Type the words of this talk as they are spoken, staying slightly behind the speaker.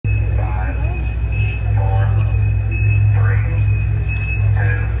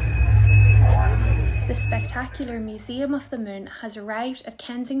spectacular Museum of the Moon has arrived at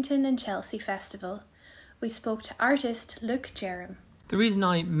Kensington and Chelsea Festival. We spoke to artist Luke Jerram. The reason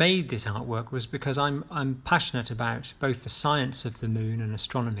I made this artwork was because I'm passionate about both the science of the moon and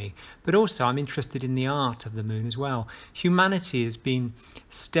astronomy, but also I'm interested in the art of the moon as well. Humanity has been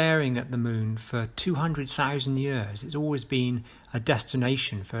staring at the moon for 200,000 years. It's always been a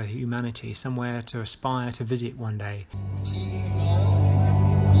destination for humanity, somewhere to aspire to visit one day.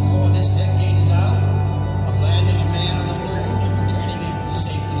 Before this decade is out, of landing a man on the moon and returning him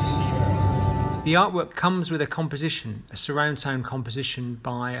safely to the earth. The artwork comes with a composition, a surround sound composition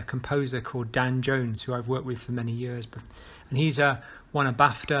by a composer called Dan Jones, who I've worked with for many years. And he's won a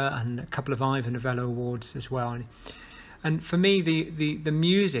BAFTA and a couple of Ivor Novello awards as well. And for me, the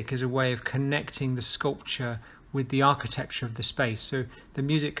music is a way of connecting the sculpture with the architecture of the space. So the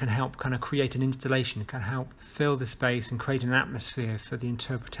music can help kind of create an installation, can help fill the space and create an atmosphere for the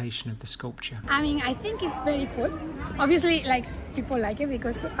interpretation of the sculpture. I mean, I think it's very cool. Obviously, like, people like it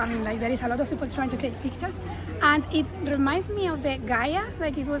because, I mean, like, there is a lot of people trying to take pictures. And it reminds me of the Gaia,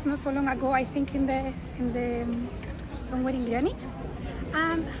 like it was not so long ago, I think in the somewhere in Greenwich.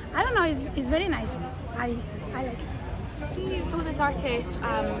 And I don't know, it's very nice. I like it. We saw this artist,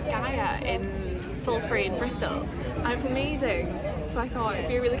 Gaia, in Salisbury in Bristol, and it was amazing. So I thought it'd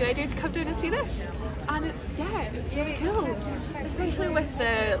be a really good idea to come down and see this. And it's really cool, especially with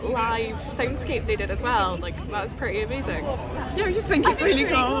the live soundscape they did as well. Like, that was pretty amazing. Yeah, I just think it's really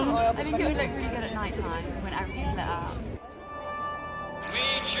cool. I think it would look really good at night time when everything's lit up.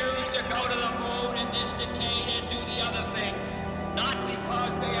 We choose to go to the moon in this decade and do the other things, not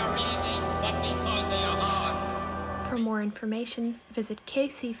because they are easy, but because they are hard. For more information, visit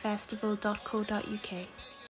kcfestival.co.uk.